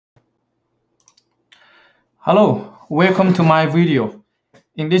Hello, welcome to my video.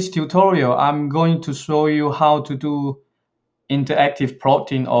 In this tutorial, I'm going to show you how to do interactive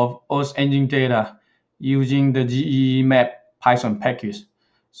plotting of Earth engine data using the geemap Python package.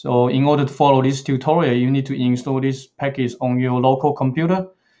 So in order to follow this tutorial, you need to install this package on your local computer.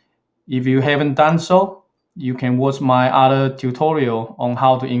 If you haven't done so, you can watch my other tutorial on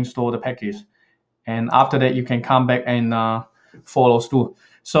how to install the package. And after that, you can come back and follow through.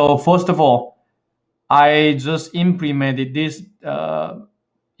 So first of all, I just implemented this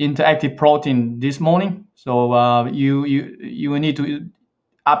interactive plotting this morning. So you will need to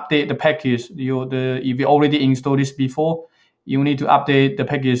update the package. If you already installed this before, you need to update the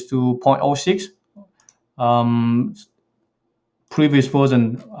package to 0.06. Previous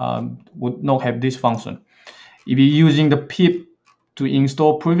version would not have this function. If you're using the pip to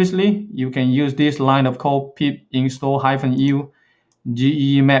install previously, you can use this line of code pip install -u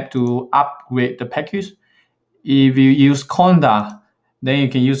geemap to upgrade the package. If you use conda, then you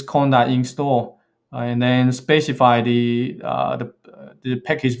can use conda install and then specify the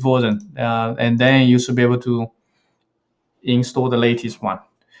package version, and then you should be able to install the latest one.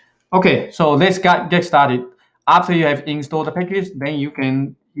 Okay, so let's get started. After you have installed the package, then you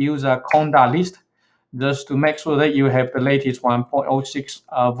can use a conda list just to make sure that you have the latest one, 0.06,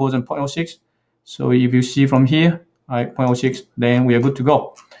 version 0.06. So if you see from here, right, 0.06, then we are good to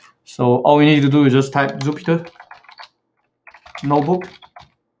go. So all we need to do is just type Jupyter notebook,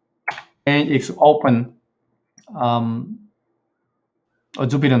 and it's open a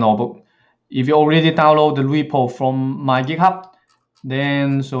Jupyter notebook. If you already download the repo from my GitHub,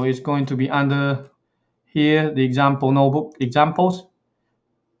 then so it's going to be under here, the example notebook examples.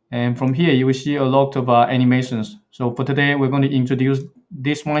 And from here, you will see a lot of animations. So for today, we're going to introduce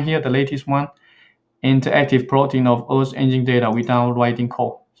this one here, the latest one, interactive plotting of Earth engine data without writing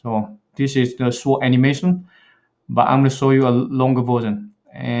code. So this is the short animation, but I'm going to show you a longer version.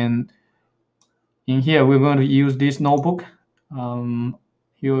 And in here, we're going to use this notebook.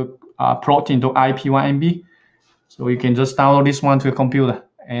 Here, plotting.ipynb. So you can just download this one to a computer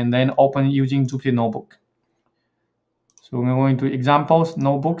and then open using Jupyter Notebook. So we're going to examples,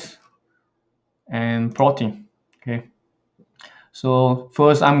 notebooks, and plotting. Okay. So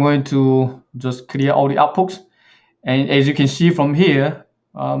first, I'm going to just clear all the outputs. And as you can see from here,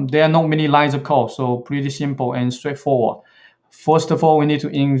 there are not many lines of code, so pretty simple and straightforward. First of all, we need to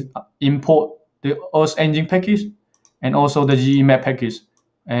import the Earth engine package and also the geemap package.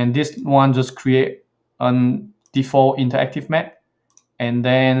 And this one just create a default interactive map. And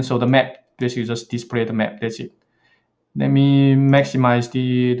then, so the map basically just display the map, that's it. Let me maximize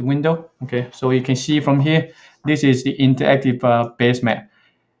the window. Okay, so you can see from here, this is the interactive base map.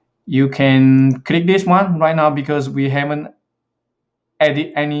 You can click this one right now because we haven't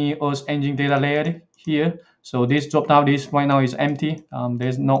added any Earth engine data layer here. So this drop down list right now is empty.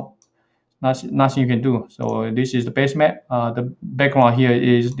 There's nothing you can do. So this is the base map. The background here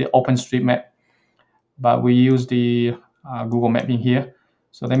is the OpenStreetMap, but we use the Google Mapping here.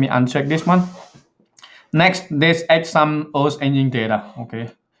 So let me uncheck this one. Next, let's add some Earth engine data. Okay,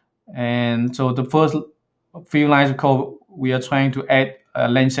 and so the first few lines of code, we are trying to add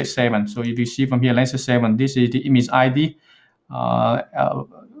Landsat 7. So if you see from here, Landsat 7, this is the image ID,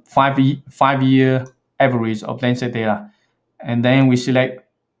 5-year average of Landsat data. And then we select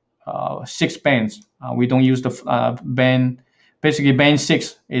 6 bands. We don't use the band. Basically, band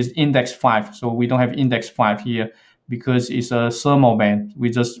 6 is index 5. So we don't have index 5 here because it's a thermal band. We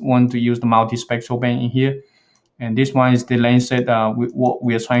just want to use the multispectral band in here. And this one is the Landsat, what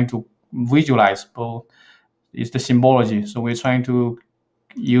we are trying to visualize. But it's the symbology. So we're trying to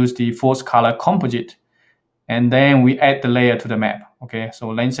use the force color composite. And then we add the layer to the map. Okay, so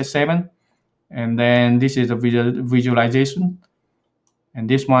Landsat 7. And then this is the visualization. And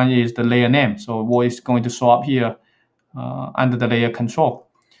this one is the layer name. So what is going to show up here under the layer control.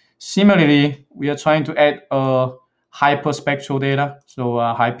 Similarly, we are trying to add hyperspectral data, so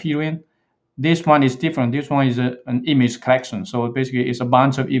Hyperion. This one is different. This one is an image collection. So basically, it's a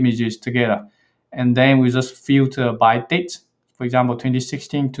bunch of images together. And then we just filter by date, for example,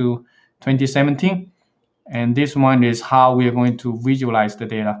 2016 to 2017. And this one is how we are going to visualize the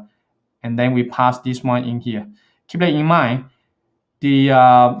data. And then we pass this one in here. Keep that in mind.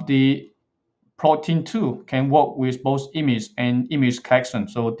 The plotting tool can work with both image and image collection.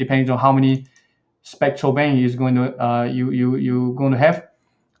 So depending on how many spectral band is going to you're going to have,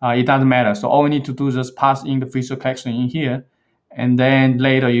 it doesn't matter. So all we need to do is just pass in the visual collection in here, and then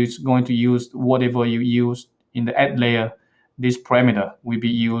later you're going to use whatever you use in the add layer. This parameter will be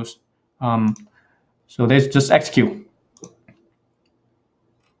used. So let's just execute,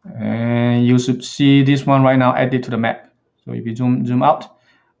 and you should see this one right now added to the map. So if you zoom out,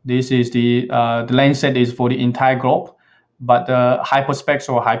 this is the length set is for the entire globe, but the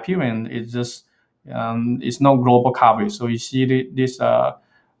hyperspectral or Hyperion is just it's no global coverage. So you see this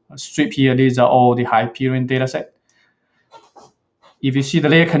strip here, these are all the Hyperion data set. If you see the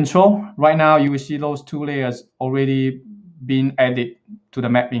layer control, right now you will see those two layers already been added to the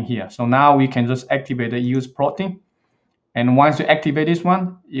mapping here. So now we can just activate the use plotting. And once you activate this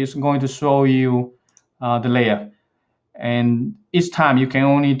one, it's going to show you the layer. And each time you can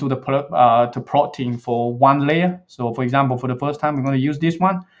only do the plotting for one layer. So for example, for the first time, we're going to use this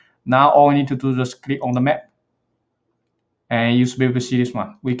one. Now all we need to do is just click on the map. And you should be able to see this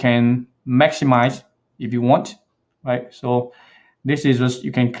one. We can maximize if you want, right? So this is just,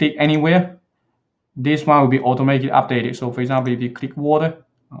 you can click anywhere. This one will be automatically updated. So for example, if you click water,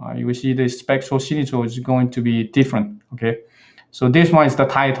 you will see the spectral signature is going to be different, okay? So this one is the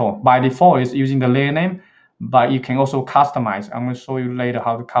title. By default, it's using the layer name, but you can also customize. I'm going to show you later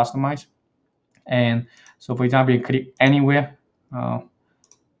how to customize. And so for example, you click anywhere.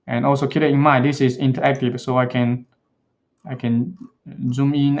 And also keep it in mind, this is interactive, so I can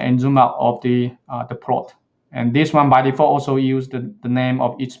zoom in and zoom out of the plot. And this one by default also use the name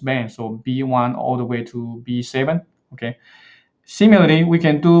of each band, so B1 all the way to B7, okay? Similarly, we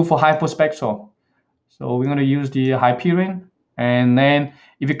can do for hyperspectral. So we're going to use the Hyperion, and then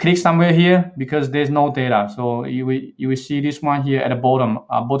if you click somewhere here, because there's no data, so you will see this one here at the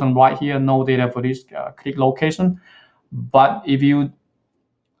bottom right here, no data for this click location. But if you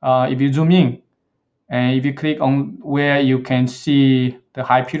zoom in, and if you click on where you can see the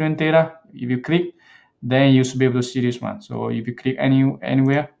Hyperion data, if you click, then you should be able to see this one. So if you click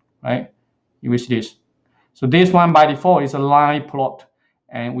anywhere, right, you will see this. So this one by default is a line plot,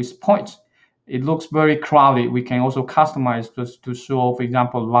 and with points, it looks very crowded. We can also customize just to show, for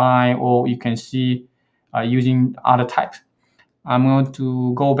example, line, or you can see using other types. I'm going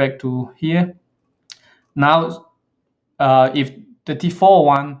to go back to here. Now, if the default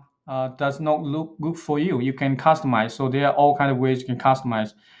one does not look good for you, you can customize. So there are all kinds of ways you can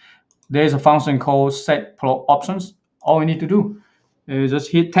customize. There's a function called set plot options. All you need to do is just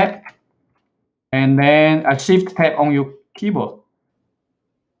hit tab and then a shift tab on your keyboard.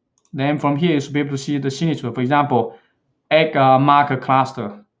 Then from here, you should be able to see the signature. For example, add a marker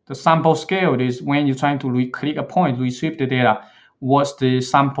cluster. The sample scale is when you're trying to click a point, retrieve the data. What's the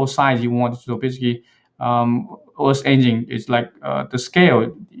sample size you want? So basically, Earth Engine is like the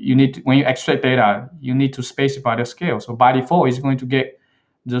scale. You need to, when you extract data, you need to specify the scale. So by default, it's going to get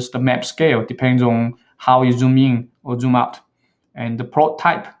just the map scale. Depends on how you zoom in or zoom out. And the plot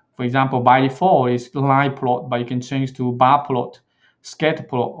type, for example, by default is line plot, but you can change to bar plot, scatter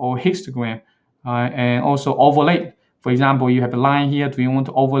plot, or histogram, and also overlay. For example, you have a line here. Do you want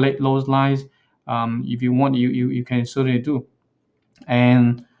to overlay those lines? If you want, you can certainly do.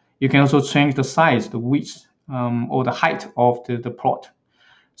 And you can also change the size, the width, or the height of the plot.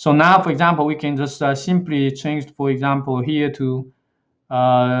 So now, for example, we can just simply change, for example, here to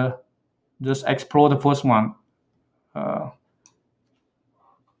just explore the first one.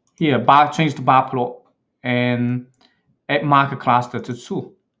 Here, change the bar plot and add marker cluster to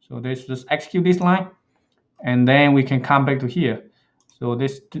 2. So let's just execute this line, and then we can come back to here. So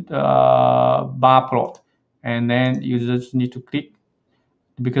this bar plot, and then you just need to click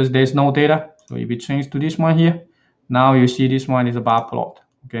because there's no data. So if you change to this one here, now you see this one is a bar plot.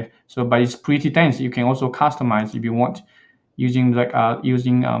 Okay, so but it's pretty dense. You can also customize if you want using like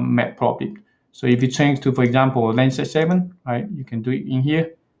using matplotlib. So if you change to, for example, length set 7, right, you can do it in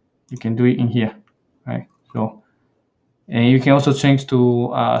here. You can do it in here, right? So, and you can also change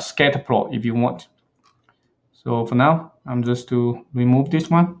to scatter plot if you want. So for now, I'm just to remove this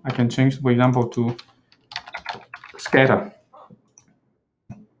one. I can change, for example, to scatter.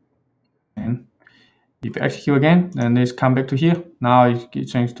 And if you execute again, then let's come back to here. Now it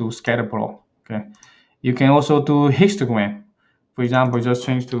change to scatter plot. Okay. You can also do histogram. For example, just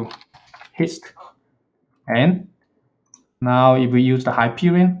change to hist. And now if we use the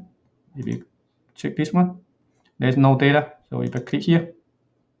Hyperion, if you check this one, there's no data. So if I click here,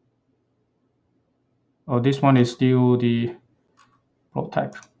 oh, this one is still the plot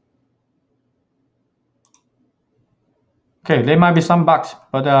type. Okay, there might be some bugs,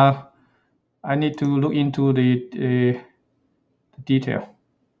 but I need to look into the detail.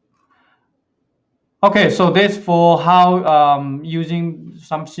 Okay, so that's for how using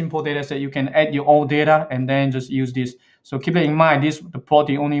some simple data set, you can add your own data and then just use this. So keep it in mind, the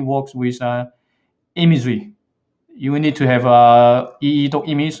plotting only works with imagery. You need to have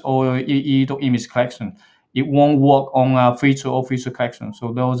EE.image or EE.image collection. it won't work on feature or feature collection.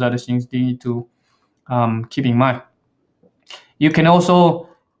 So those are the things you need to keep in mind. You can also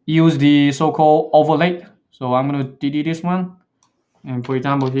use the so-called overlay. So I'm going to delete this one, and for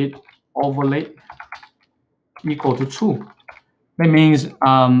example, hit overlay equal to true. That means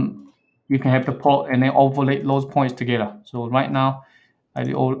you can have the plot and then overlay those points together. So right now, I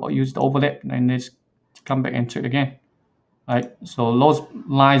use the overlay, and let's come back and check again. Right, so those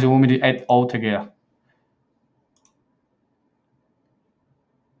lines will be add all together.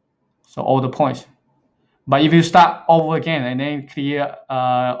 So all the points. But if you start over again and then clear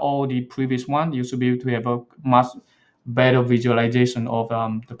all the previous one, you should be able to have a much better visualization of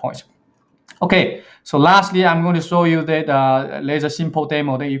the points. Okay, so lastly, I'm going to show you that there's a simple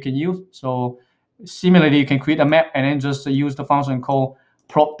demo that you can use. So similarly, you can create a map and then just use the function called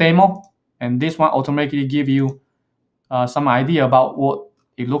plot demo. And this one automatically give you some idea about what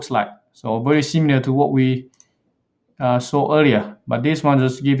it looks like. So very similar to what we saw earlier, but this one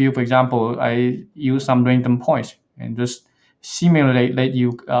just give you, for example, I use some random points and just simulate let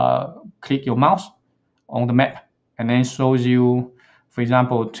you click your mouse on the map and then shows you, for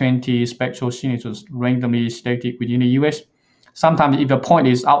example, 20 spectral signatures randomly selected within the US. Sometimes if the point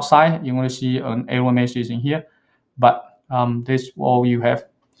is outside, you want to see an error message in here, but this is all you have.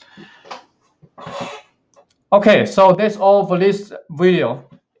 Okay, so that's all for this video.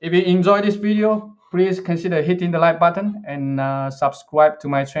 If you enjoyed this video, please consider hitting the like button and subscribe to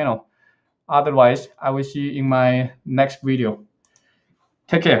my channel. Otherwise, I will see you in my next video.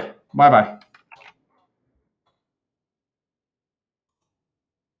 Take care. Bye-bye.